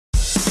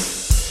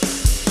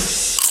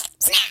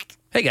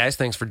Hey guys,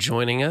 thanks for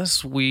joining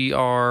us. We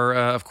are,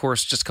 of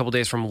course, just a couple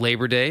days from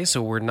Labor Day,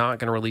 so we're not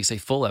going to release a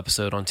full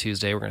episode on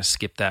Tuesday. We're going to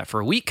skip that for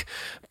a week,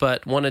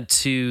 but wanted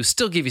to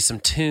still give you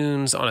some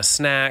tunes on a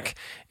snack,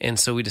 and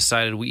so we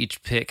decided we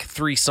each pick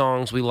 3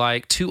 songs we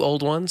like, 2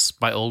 old ones,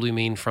 by old we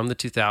mean from the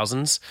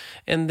 2000s,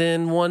 and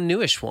then 1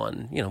 newish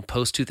one,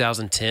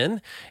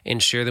 post-2010,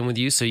 and share them with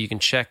you so you can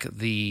check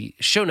the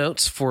show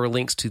notes for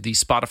links to the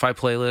Spotify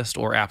playlist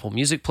or Apple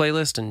Music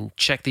playlist and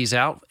check these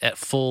out at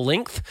full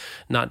length,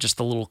 not just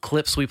the little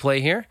clips we play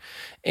here.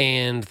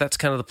 And that's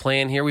kind of the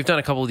plan here. We've done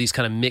a couple of these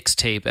kind of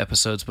mixtape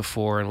episodes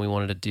before, and we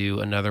wanted to do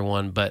another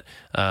one, but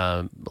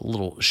a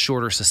little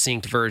shorter,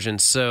 succinct version.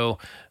 So,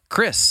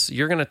 Chris,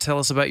 you're going to tell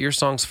us about your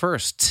songs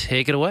first.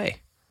 Take it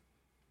away.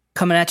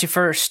 Coming at you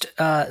first.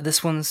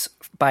 This one's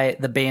by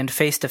the band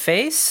Face to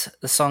Face.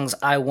 The song's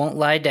I Won't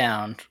Lie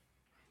Down.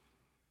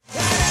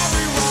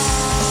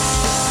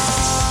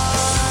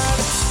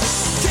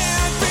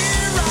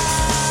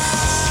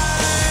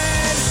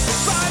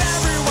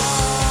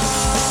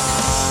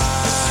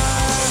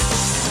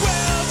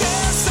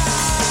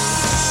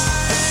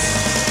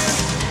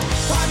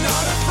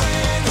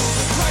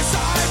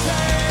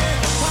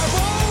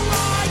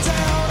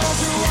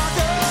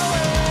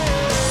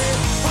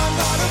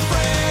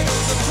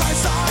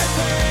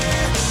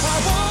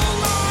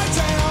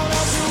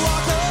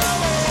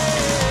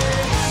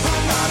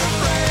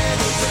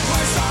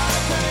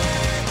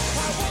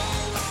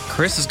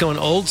 Chris is going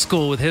old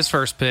school with his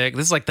first pick.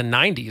 This is like the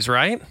 90s,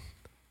 right?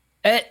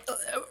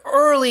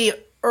 Early.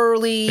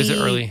 Is it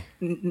early?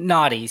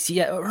 Naughties,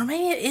 yeah. Or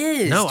maybe it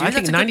is. No, dude, I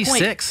think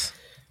 96.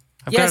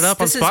 I've got it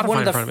up on Spotify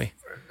in front of me.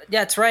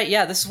 Yeah, that's right.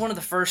 Yeah, this is one of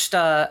the first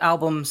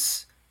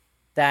albums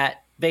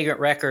that Vagrant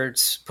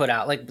Records put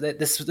out. Like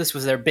this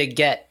was their big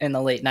get in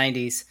the late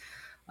 90s.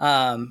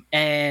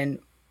 And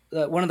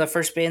one of the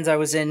first bands I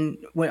was in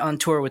went on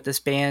tour with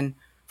this band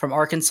from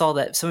Arkansas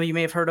that some of you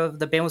may have heard of.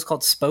 The band was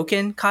called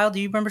Spoken. Kyle, do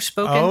you remember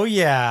Spoken? Oh,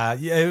 yeah.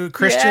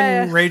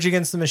 Christian Rage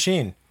Against the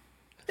Machine.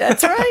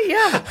 That's right,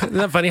 yeah. Isn't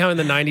that funny how in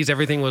the 90s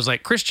everything was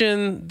like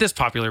Christian, this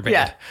popular band?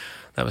 Yeah.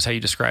 That was how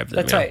you described them.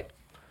 That's right.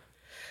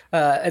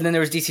 And then there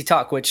was DC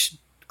Talk, which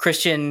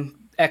Christian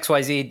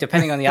XYZ,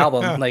 depending on the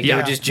album, like you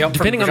would just jump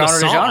depending from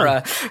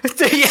genre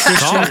to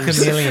genre.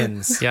 Christian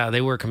chameleons. Yeah,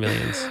 they were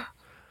chameleons.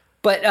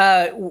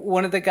 But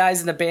one of the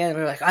guys in the band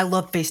were like, I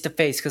love Face to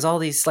Face because all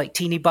these like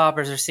teeny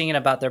boppers are singing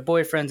about their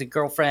boyfriends and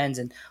girlfriends,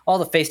 and all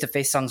the Face to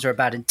Face songs are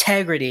about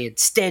integrity and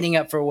standing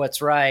up for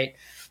what's right,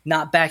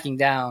 not backing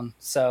down.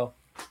 So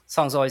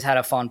songs always had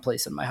a fond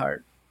place in my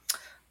heart.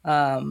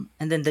 And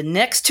then the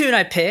next tune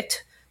I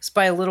picked is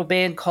by a little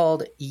band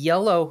called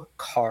Yellow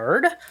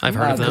Card. I've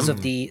heard of them. Because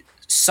of the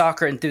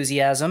soccer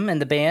enthusiasm in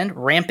the band,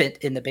 rampant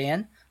in the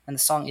band. And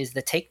the song is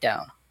The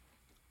Takedown.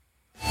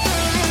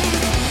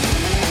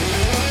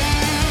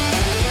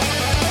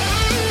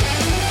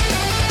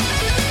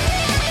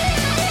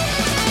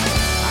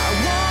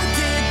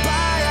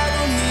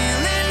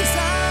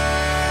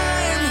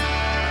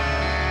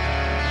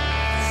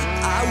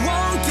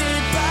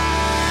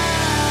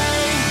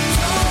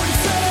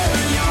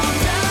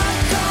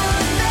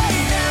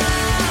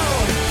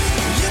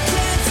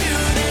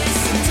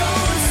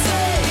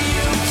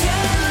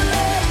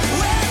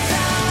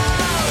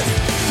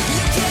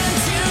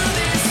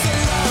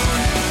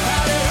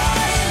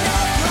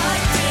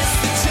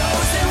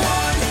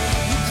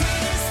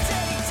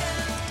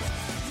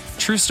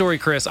 True story,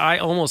 Chris. I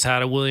almost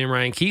had a William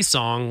Ryan Key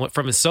song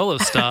from his solo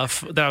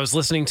stuff that I was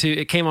listening to.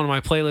 It came on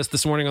my playlist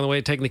this morning on the way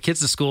to taking the kids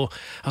to school.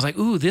 I was like,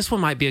 ooh, this one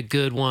might be a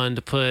good one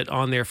to put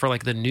on there for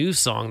like the new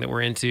song that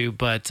we're into,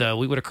 but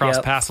we would have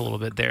crossed paths a little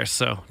bit there.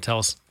 So tell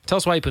us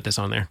why you put this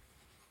on there.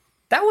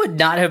 That would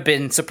not have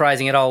been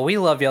surprising at all. We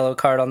love Yellow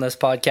Card on this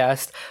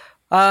podcast.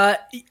 I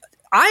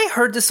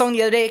heard the song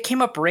the other day. It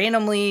came up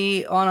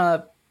randomly on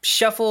a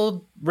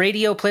shuffled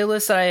radio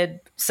playlist that I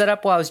had set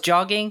up while I was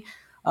jogging.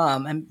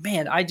 And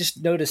man, I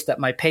just noticed that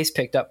my pace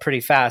picked up pretty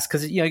fast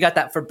because you got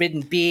that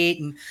forbidden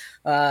beat and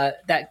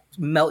that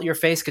melt your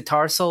face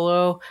guitar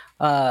solo.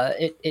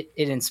 It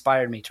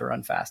inspired me to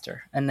run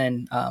faster, and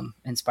then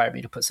inspired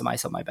me to put some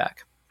ice on my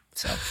back.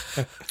 So it's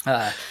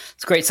a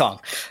great song.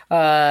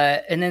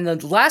 And then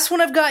the last one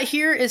I've got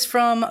here is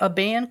from a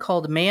band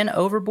called Man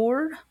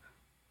Overboard.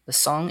 The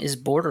song is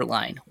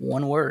Borderline,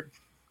 one word.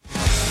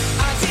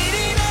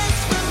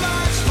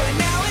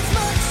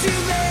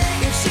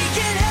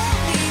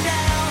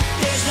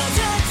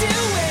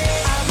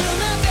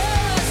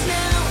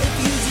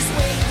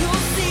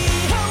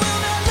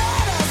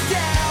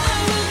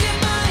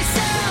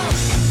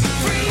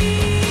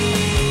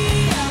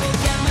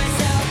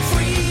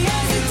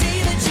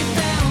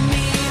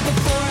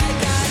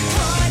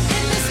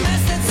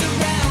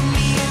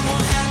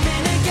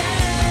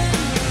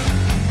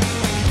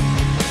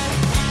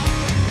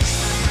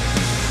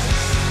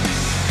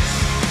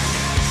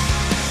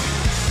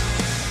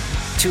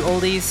 Two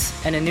oldies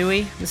and a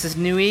newie. This is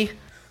newie.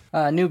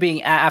 New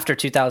being after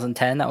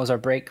 2010. That was our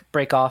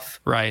break off.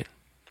 Right.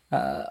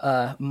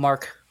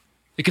 Mark.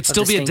 It could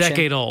still be a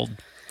decade old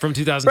from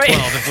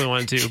 2012 if we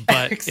wanted to,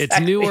 but exactly. It's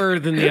newer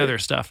than the other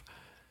stuff.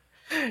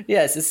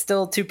 Yes, it's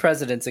still 2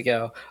 presidents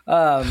ago.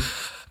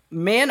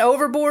 Man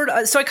Overboard.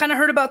 So I kind of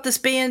heard about this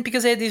band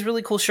because they had these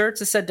really cool shirts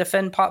that said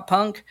 "Defend Pop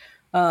Punk,"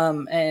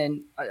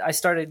 and I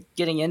started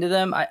getting into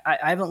them. I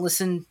haven't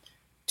listened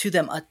to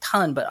them a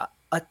ton, but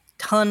a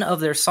ton of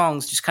their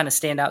songs just kind of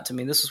stand out to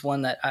me. This is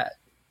one that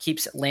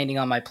keeps landing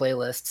on my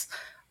playlists.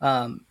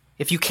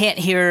 If you can't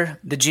hear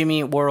the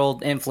Jimmy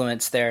World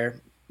influence there,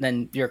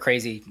 then you're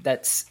crazy.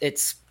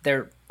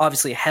 They're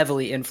obviously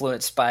heavily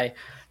influenced by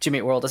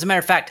Jimmy World. As a matter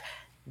of fact,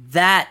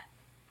 that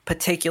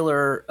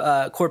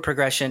particular chord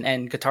progression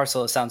and guitar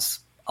solo sounds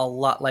a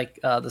lot like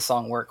the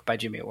song "Work" by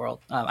Jimmy Eat World.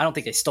 I don't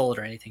think they stole it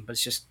or anything, but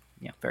it's just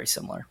very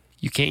similar.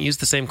 You can't use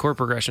the same chord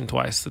progression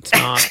twice. It's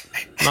not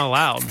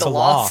allowed. The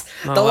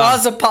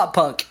laws of pop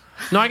punk.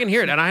 No, I can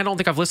hear it, and I don't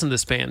think I've listened to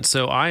this band,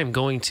 so I am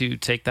going to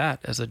take that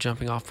as a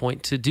jumping off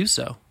point to do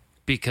so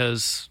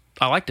because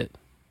I liked it.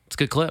 It's a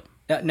good clip.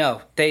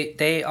 No,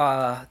 they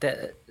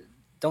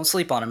don't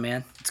sleep on them,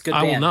 man. It's a good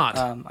band. I will not.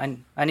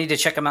 I need to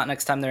check them out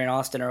next time they're in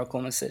Austin or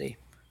Oklahoma City.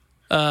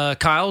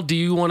 Kyle, do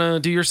you want to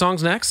do your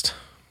songs next?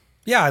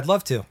 Yeah, I'd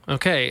love to.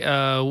 Okay.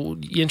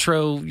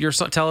 Intro your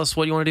song. Tell us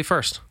what you want to do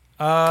first.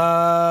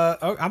 I'm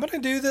gonna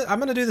do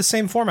the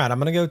same format. I'm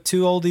gonna go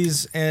 2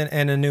 oldies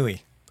and a newie.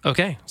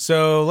 Okay.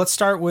 So let's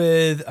start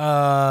with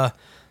a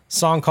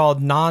song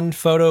called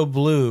 "Non-Photo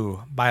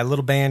Blue" by a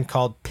little band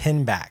called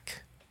Pinback.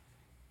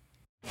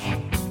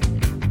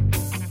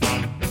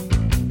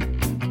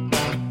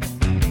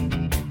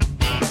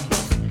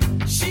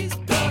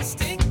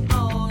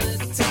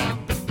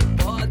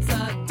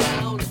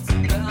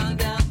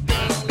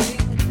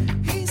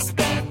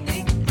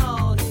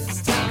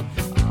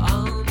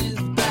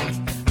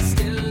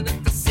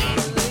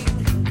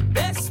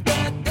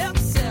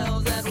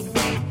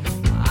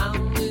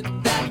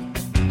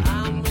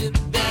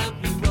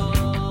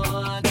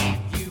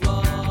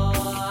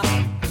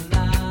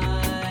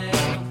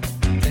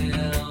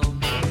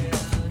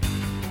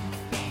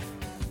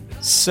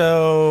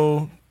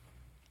 So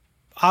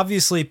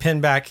obviously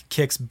Pinback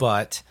kicks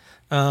butt.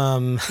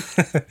 But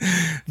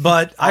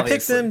I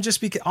picked them just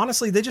because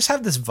honestly, they just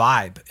have this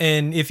vibe.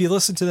 And if you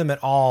listen to them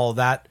at all,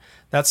 that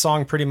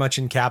song pretty much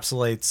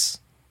encapsulates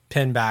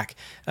Pinback.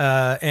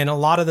 And a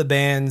lot of the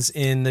bands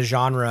in the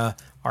genre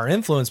are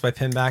influenced by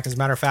Pinback. As a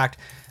matter of fact,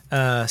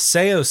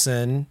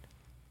 Seosin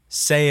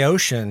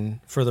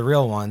for the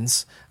real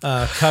ones,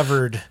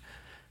 covered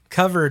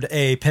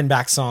a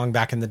Pinback song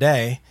back in the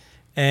day.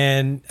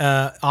 And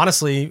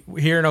honestly,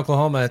 here in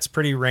Oklahoma, it's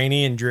pretty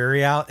rainy and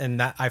dreary out, and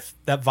that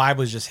vibe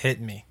was just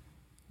hitting me.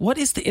 What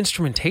is the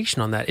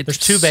instrumentation on that? There's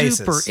 2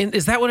 basses.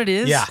 Is that what it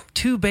is? Yeah.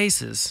 2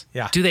 basses.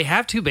 Yeah. Do they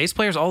have 2 bass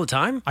players all the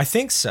time? I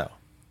think so.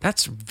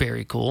 That's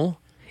very cool.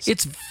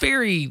 It's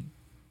very...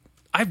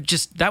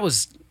 that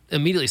was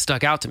immediately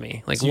stuck out to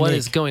me. Like, what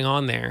is going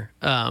on there?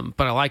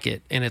 But I like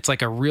it. And it's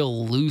like a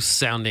real loose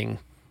sounding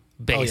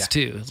bass,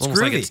 too. It's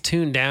almost like it's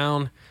tuned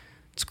down.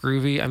 It's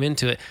groovy. I'm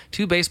into it.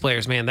 2 bass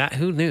players, man.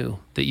 Who knew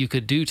that you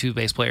could do 2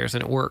 bass players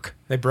and it work?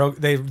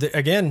 They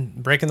again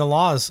breaking the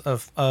laws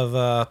of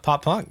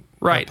pop punk.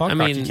 Right. Pop punk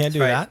rock. You can't do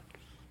that.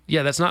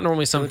 Yeah, that's not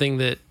normally something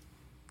that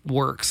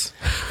works.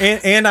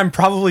 And I'm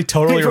probably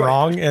totally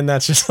wrong, and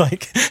that's just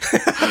like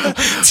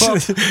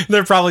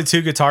there are probably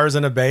 2 guitars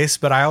and a bass,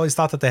 but I always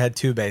thought that they had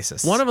 2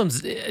 basses. One of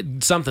them's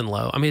something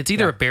low. I mean, it's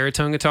either a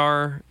baritone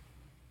guitar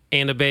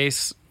and a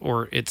bass,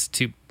 or it's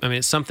 2. I mean,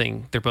 it's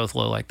something. They're both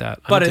low like that.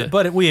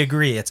 But we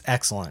agree, it's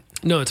excellent.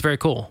 No, it's very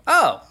cool.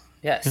 Oh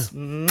yes.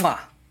 Yeah.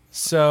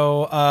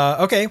 So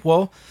okay,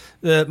 well,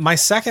 my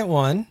second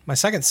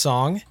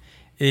song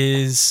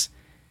is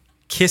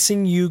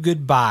 "Kissing You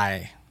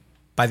Goodbye"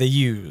 by The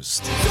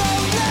Used.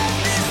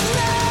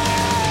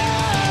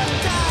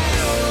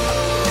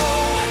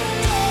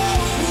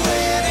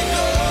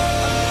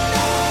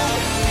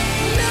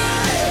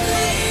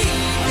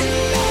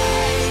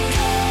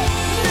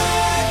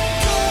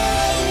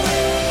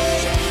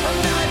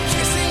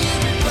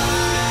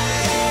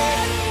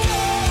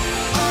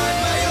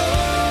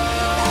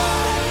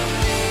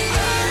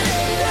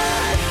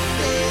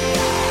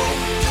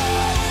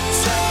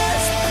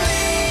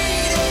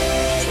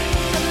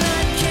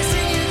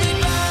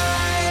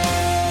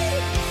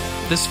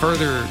 This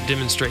further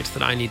demonstrates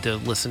that I need to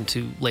listen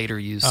to later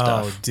Used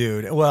stuff. Oh,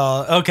 dude.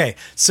 Well, okay.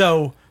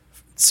 So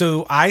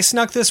I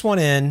snuck this one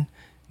in.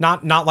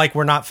 Not like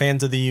we're not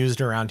fans of The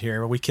Used around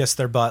here. We kissed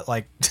their butt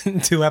like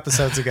 2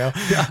 episodes ago,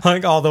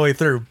 like all the way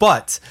through.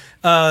 But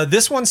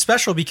this one's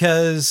special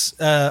because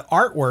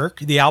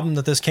Artwork, the album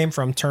that this came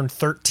from, turned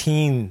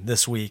 13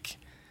 this week.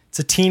 It's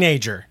a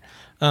teenager.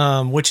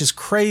 Which is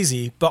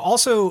crazy, but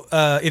also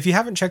if you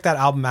haven't checked that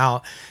album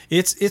out,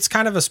 it's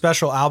kind of a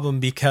special album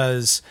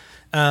because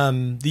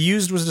The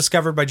Used was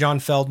discovered by John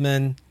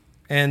Feldman,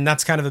 and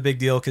that's kind of a big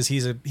deal because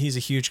he's a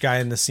huge guy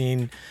in the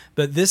scene.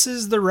 But this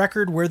is the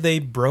record where they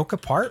broke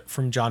apart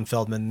from John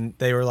Feldman.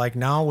 They were like,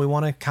 no, we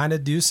want to kind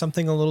of do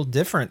something a little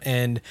different,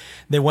 and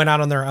they went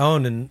out on their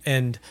own.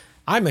 And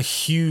I'm a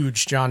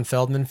huge John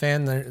Feldman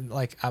fan.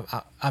 Like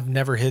I've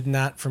never hidden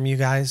that from you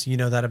guys. You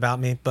know that about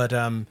me. But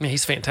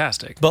he's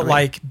fantastic. But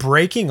like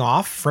breaking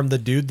off from the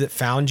dude that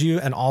found you,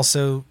 and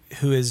also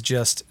who is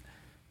just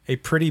a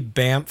pretty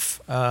bamf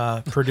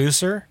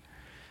producer.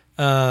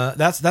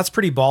 That's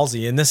pretty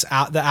ballsy. And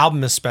the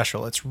album is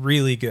special. It's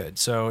really good.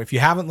 So if you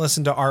haven't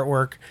listened to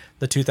Artwork,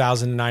 the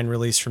 2009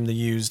 release from The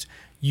Used,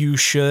 you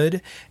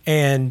should.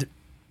 And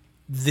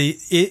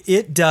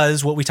it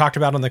does what we talked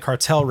about on the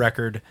Cartel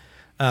record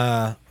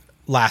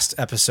last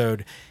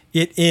episode.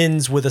 It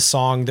ends with a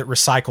song that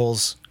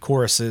recycles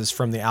choruses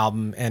from the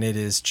album, and it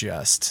is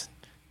just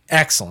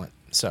excellent.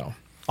 So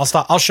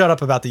I'll shut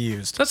up about The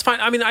Used. That's fine.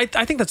 I mean, I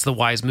think that's the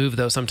wise move,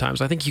 though.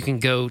 Sometimes I think you can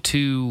go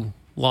too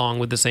long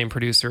with the same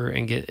producer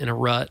and get in a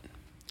rut.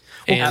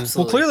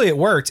 Well, clearly it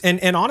worked.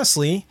 And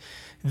honestly,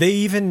 they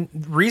even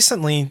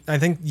recently, I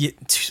think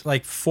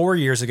like 4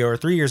 years ago or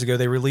 3 years ago,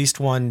 they released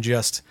one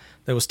just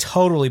that was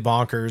totally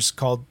bonkers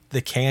called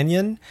The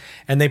Canyon,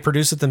 and they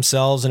produced it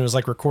themselves, and it was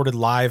like recorded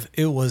live.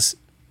 It was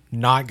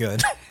not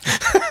good.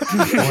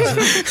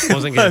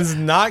 wasn't good. It was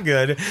not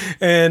good.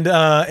 And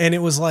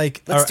it was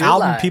like our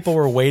album people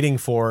were waiting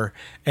for,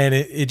 and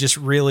it just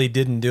really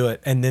didn't do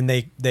it. And then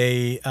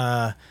they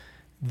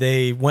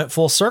went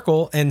full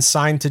circle and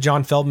signed to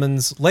John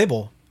Feldman's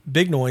label,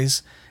 Big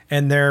Noise,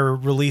 and their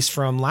release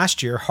from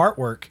last year,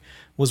 Heartwork,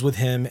 was with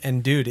him.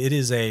 And dude, it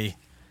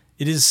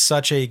is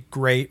such a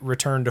great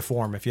return to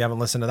form. If you haven't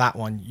listened to that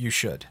one, you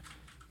should.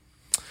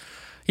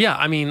 Yeah,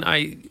 I mean,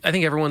 I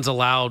think everyone's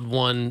allowed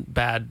one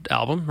bad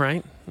album,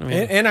 right? I mean,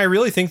 and I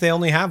really think they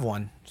only have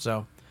one.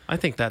 So I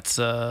think that's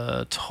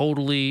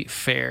totally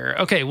fair.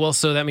 Okay, well,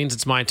 so that means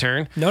it's my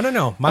turn. No. You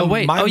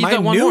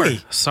got one more.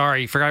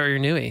 Sorry, forgot your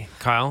newie,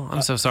 Kyle.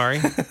 I'm so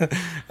sorry.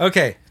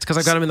 Okay. It's because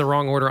I got them in the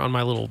wrong order on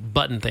my little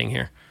button thing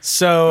here.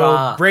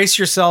 So brace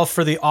yourself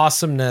for the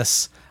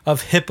awesomeness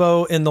of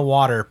Hippo in the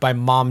Water by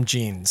Mom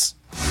Jeans.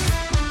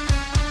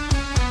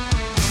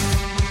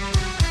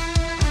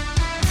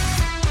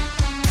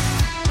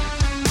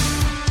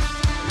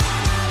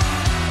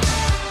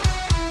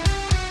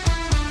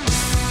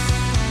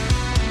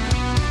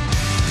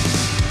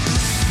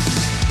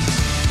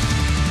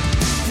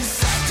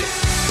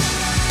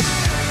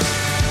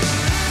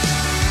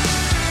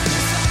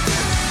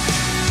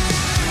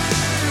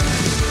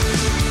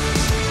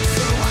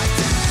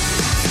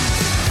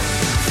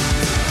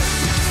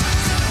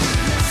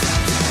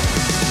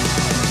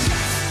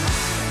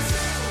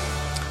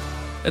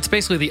 It's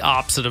basically the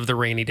opposite of the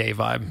rainy day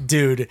vibe.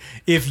 Dude,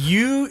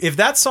 if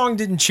that song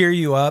didn't cheer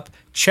you up,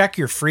 check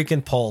your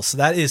freaking pulse.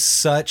 That is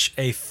such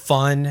a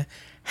fun,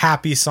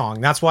 happy song.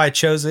 That's why I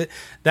chose it.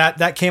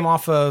 That came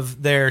off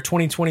of their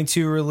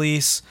 2022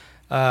 release,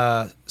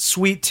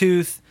 Sweet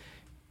Tooth.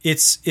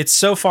 It's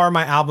so far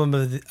my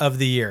album of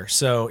the year.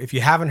 So if you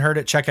haven't heard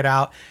it, check it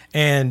out.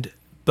 And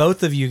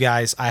both of you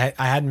guys, I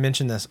hadn't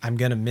mentioned this. I'm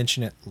going to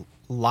mention it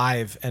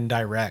live and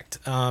direct.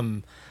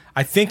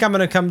 I think I'm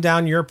going to come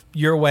down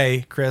your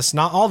way, Chris.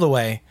 Not all the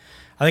way.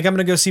 I think I'm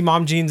going to go see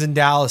Mom Jeans in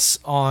Dallas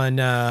on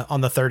the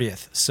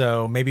 30th.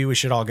 So maybe we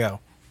should all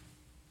go.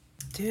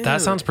 Dude, that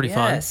sounds pretty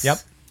fun. Yep.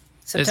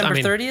 September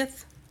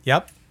 30th?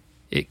 Yep.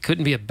 It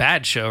couldn't be a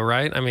bad show,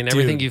 right? I mean,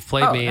 everything you've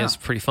played is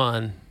pretty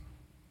fun.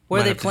 Where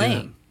are they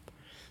playing?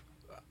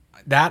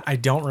 That I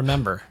don't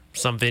remember.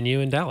 Some venue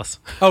in Dallas.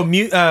 Oh,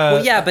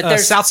 but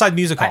there's Southside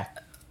Music Hall.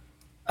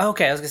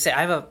 Okay, I was gonna say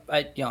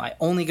I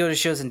only go to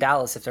shows in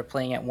Dallas if they're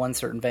playing at one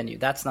certain venue.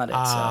 That's not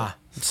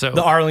it. So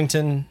the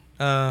Arlington,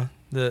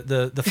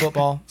 the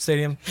football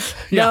stadium.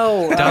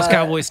 No, Dallas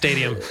Cowboys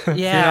Stadium. Yeah,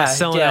 you're not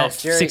selling out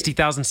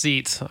 60,000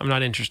 seats. I'm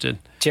not interested.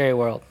 Jerry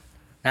World.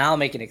 Now I'll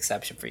make an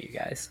exception for you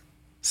guys.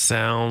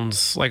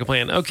 Sounds like a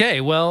plan. Okay,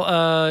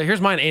 well,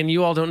 here's mine, and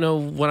you all don't know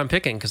what I'm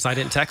picking because I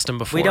didn't text them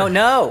before. We don't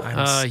know.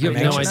 You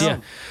have no idea.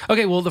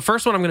 Okay, well, the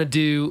first one I'm going to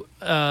do,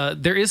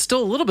 there is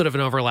still a little bit of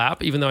an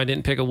overlap, even though I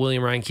didn't pick a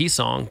William Ryan Key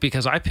song,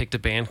 because I picked a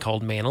band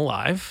called Man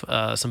Alive,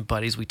 some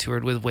buddies we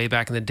toured with way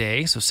back in the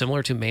day, so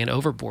similar to Man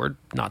Overboard,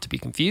 not to be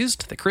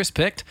confused, that Chris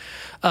picked.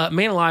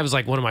 Man Alive is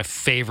like one of my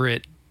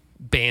favorite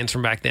bands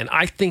from back then.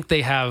 I think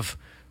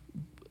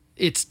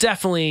it's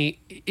definitely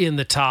in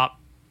the top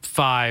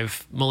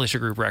 5 Militia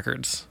Group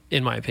records,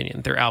 in my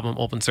opinion. Their album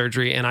Open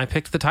Surgery, and I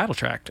picked the title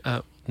track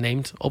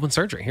named Open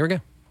Surgery. Here we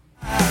go.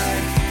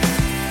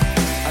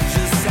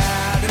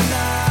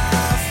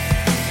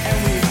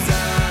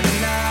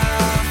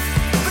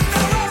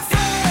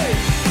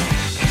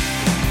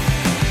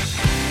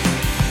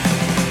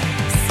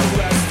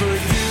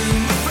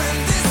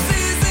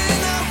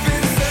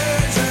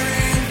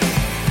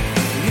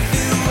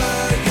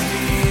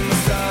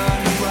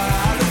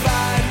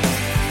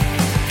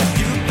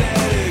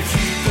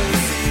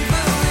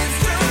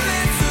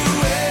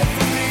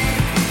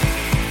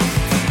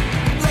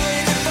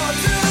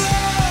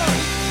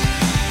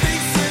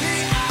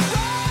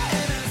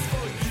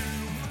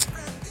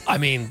 I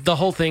mean, the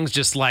whole thing's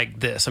just like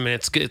this. I mean,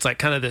 it's like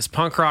kind of this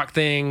punk rock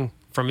thing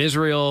from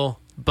Israel,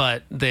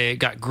 but they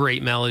got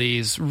great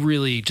melodies,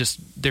 really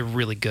just they're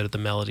really good at the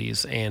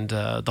melodies, and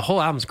the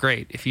whole album's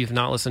great. If you've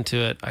not listened to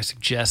it, I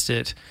suggest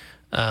it.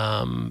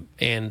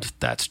 And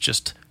that's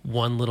just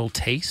one little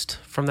taste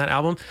from that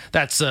album.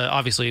 That's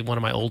obviously one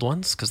of my old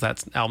ones, because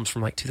that's albums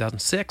from like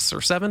 2006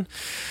 or 7.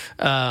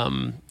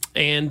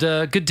 And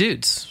good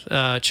dudes.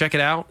 Check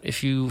it out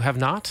if you have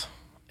not.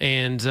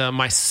 And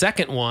my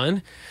second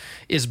one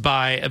is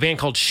by a band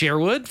called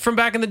Sherwood from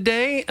back in the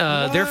day.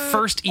 Their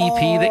first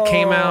EP that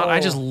came out, I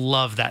just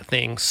love that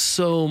thing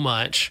so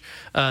much.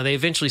 They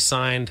eventually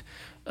signed.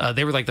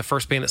 They were like the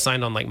first band that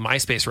signed on like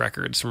MySpace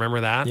Records.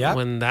 Remember that? Yeah.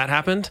 When that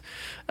happened?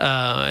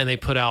 And they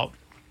put out.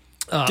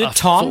 Did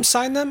Tom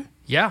sign them?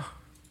 Yeah.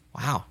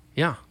 Wow.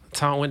 Yeah. That's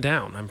how it went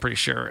down, I'm pretty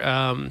sure.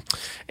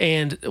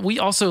 And we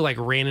also like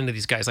ran into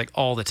these guys like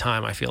all the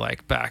time, I feel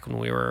like, back when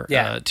we were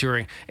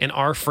touring. And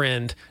our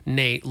friend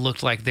Nate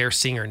looked like their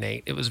singer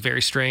Nate. It was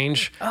very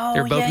strange. Oh,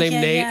 They're both named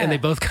Nate, yeah. and they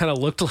both kind of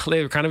looked,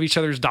 they were kind of each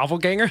other's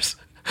doppelgangers.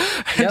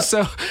 And Yep.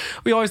 so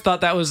we always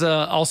thought that was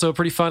also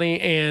pretty funny.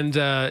 And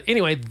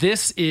anyway,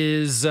 this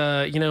is,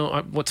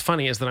 what's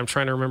funny is that I'm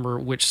trying to remember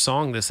which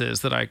song this is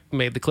that I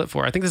made the clip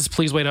for. I think this is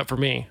Please Wait Up For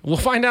Me. We'll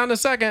find out in a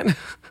second.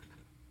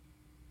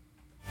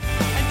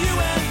 And you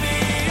and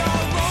me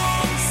are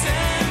long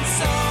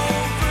since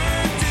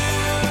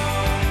overdue.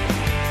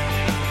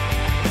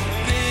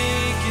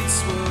 Think it's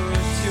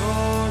worth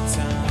your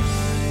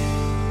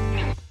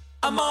time.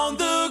 I'm on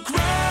the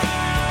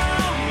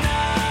ground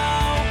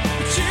now,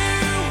 but you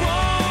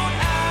won't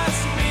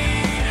ask me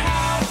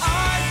how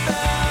I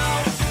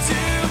felt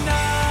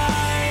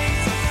tonight.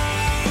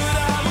 But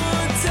I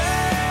would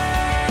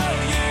tell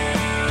you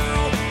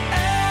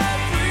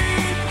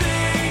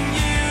everything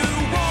you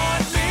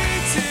want me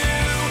to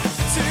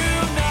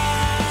tonight.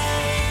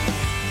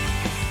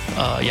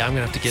 Yeah, I'm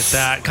gonna have to get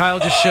that. Kyle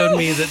just showed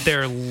me that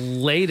their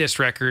latest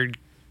record,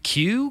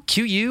 QU.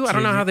 I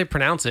don't know how they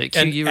pronounce it.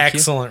 An QU.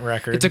 excellent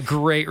record. It's a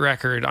great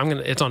record.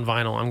 It's on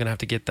vinyl. I'm gonna have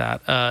to get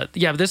that.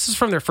 Yeah, this is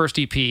from their first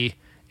EP,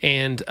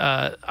 and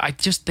I'm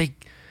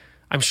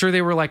sure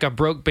they were like a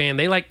broke band.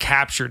 They like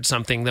captured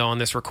something though on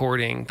this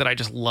recording that I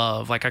just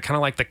love. Like I kind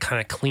of like the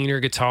kind of cleaner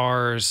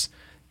guitars,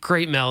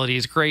 great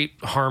melodies, great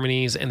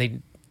harmonies,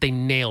 and they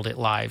nailed it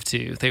live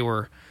too. They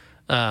were.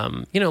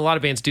 A lot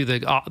of bands do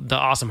the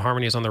awesome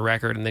harmonies on the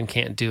record and then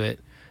can't do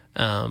it.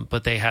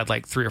 But they had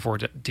like 3 or 4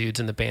 dudes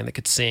in the band that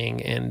could sing,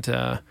 and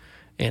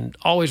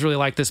always really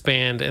liked this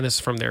band. And this is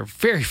from their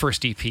very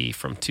first EP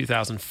from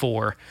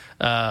 2004,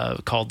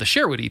 called the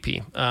Sherwood EP.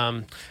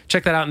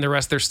 Check that out and the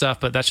rest of their stuff,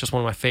 but that's just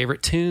one of my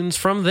favorite tunes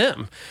from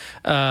them.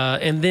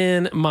 And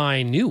then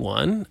my new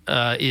one,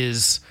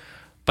 is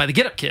by the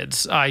Get Up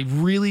Kids. I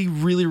really,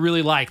 really,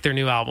 really like their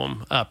new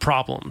album,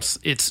 Problems.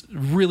 It's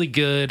really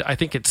good. I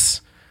think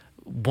it's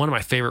one of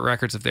my favorite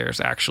records of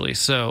theirs, actually.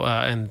 So,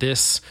 and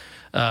this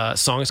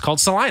song is called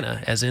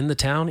Salina, as in the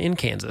town in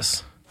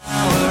Kansas.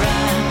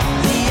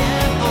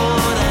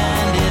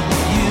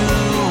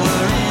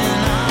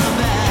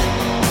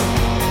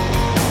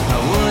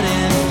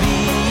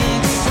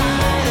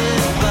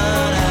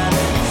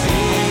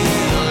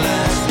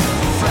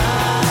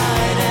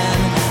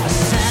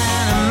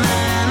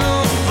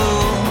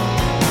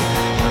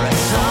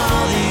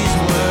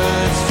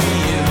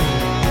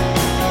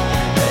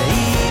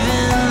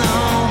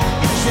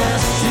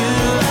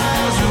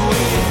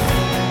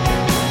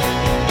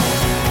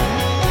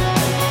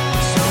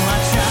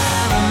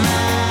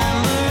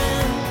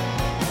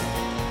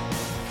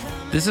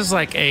 This is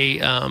like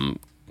to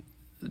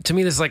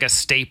me, this is like a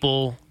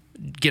staple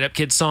Get Up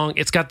Kids song.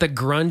 It's got the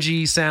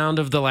grungy sound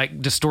of the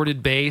like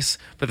distorted bass,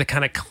 but the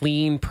kind of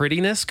clean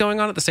prettiness going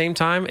on at the same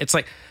time. It's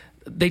like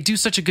they do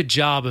such a good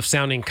job of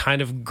sounding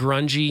kind of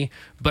grungy,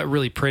 but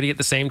really pretty at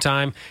the same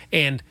time.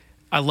 And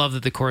I love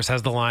that the chorus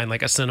has the line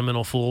like a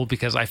sentimental fool,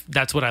 because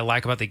that's what I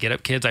like about the Get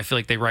Up Kids. I feel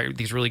like they write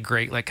these really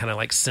great, like kind of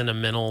like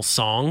sentimental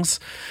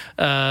songs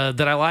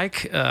that I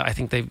like. I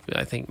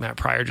think Matt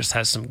Pryor just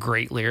has some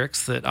great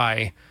lyrics that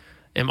I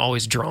am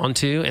always drawn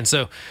to, and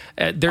so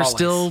they're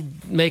still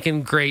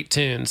making great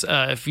tunes.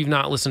 If you've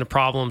not listened to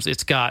Problems,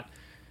 it's got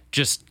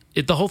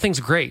the whole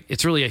thing's great.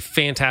 It's really a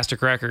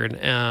fantastic record,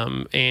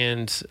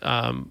 and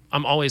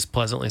I'm always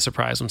pleasantly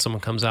surprised when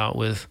someone comes out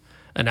with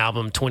an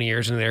album 20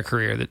 years into their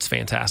career that's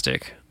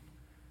fantastic.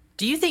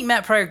 Do you think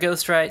Matt Pryor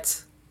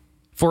ghostwrites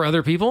For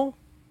other people?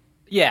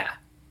 Yeah.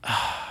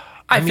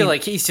 I feel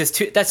like he's just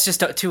too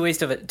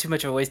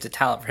much of a waste of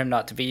talent for him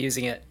not to be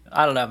using it.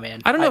 I don't know,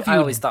 man. I don't know if he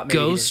always thought maybe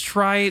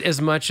ghostwrite as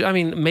much. I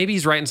mean, maybe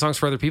he's writing songs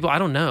for other people. I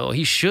don't know.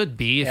 He should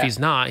be. If he's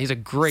not, he's a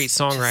great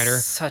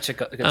songwriter. Such a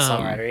good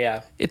songwriter,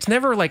 yeah. It's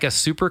never like a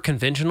super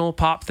conventional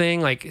pop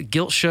thing, like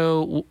Guilt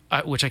Show,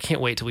 which I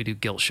can't wait till we do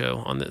Guilt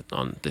Show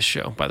on this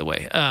show, by the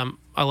way.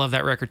 I love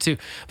that record too.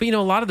 But a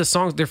lot of the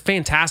songs, they're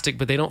fantastic,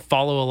 but they don't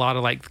follow a lot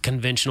of like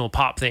conventional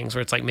pop things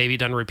where it's like maybe it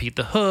doesn't repeat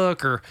the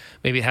hook, or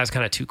maybe it has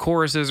kind of 2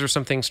 choruses or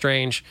something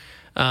strange.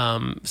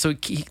 So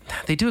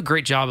they do a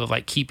great job of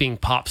like keeping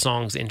pop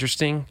songs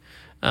interesting.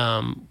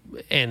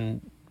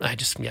 And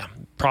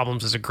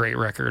Problems is a great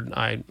record.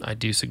 I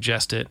do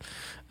suggest it.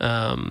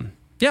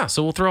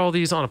 So we'll throw all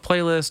these on a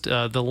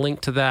playlist. The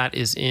link to that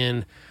is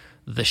in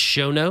the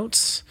show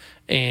notes,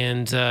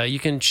 and you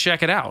can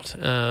check it out.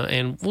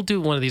 And we'll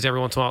do one of these every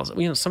once in a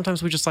while. You know,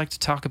 sometimes we just like to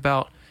talk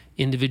about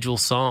individual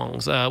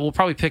songs. We'll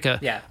probably pick a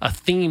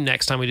theme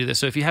next time we do this.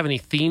 So if you have any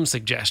theme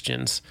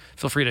suggestions,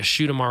 feel free to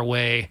shoot them our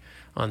way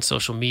on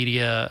social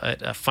media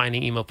at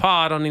Finding Emo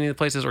Pod on any of the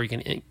places, or you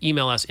can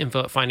email us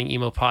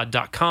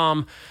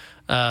info@findingemopod.com.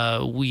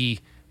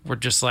 We're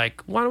just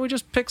like, why don't we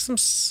just pick some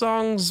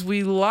songs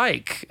we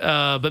like?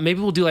 But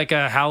maybe we'll do like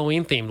a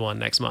Halloween themed one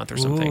next month or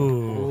something.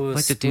 Ooh, I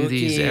like to do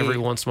these spooky. every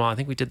once in a while. I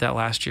think we did that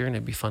last year, and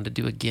it'd be fun to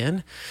do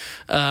again.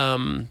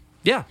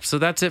 Yeah, so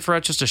that's it for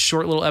us. Just a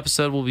short little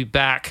episode. We'll be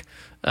back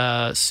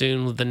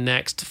soon with the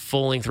next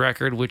full-length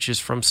record, which is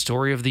from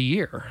Story of the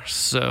Year.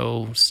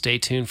 So stay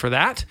tuned for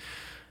that.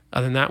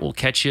 Other than that, we'll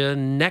catch you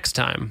next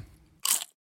time.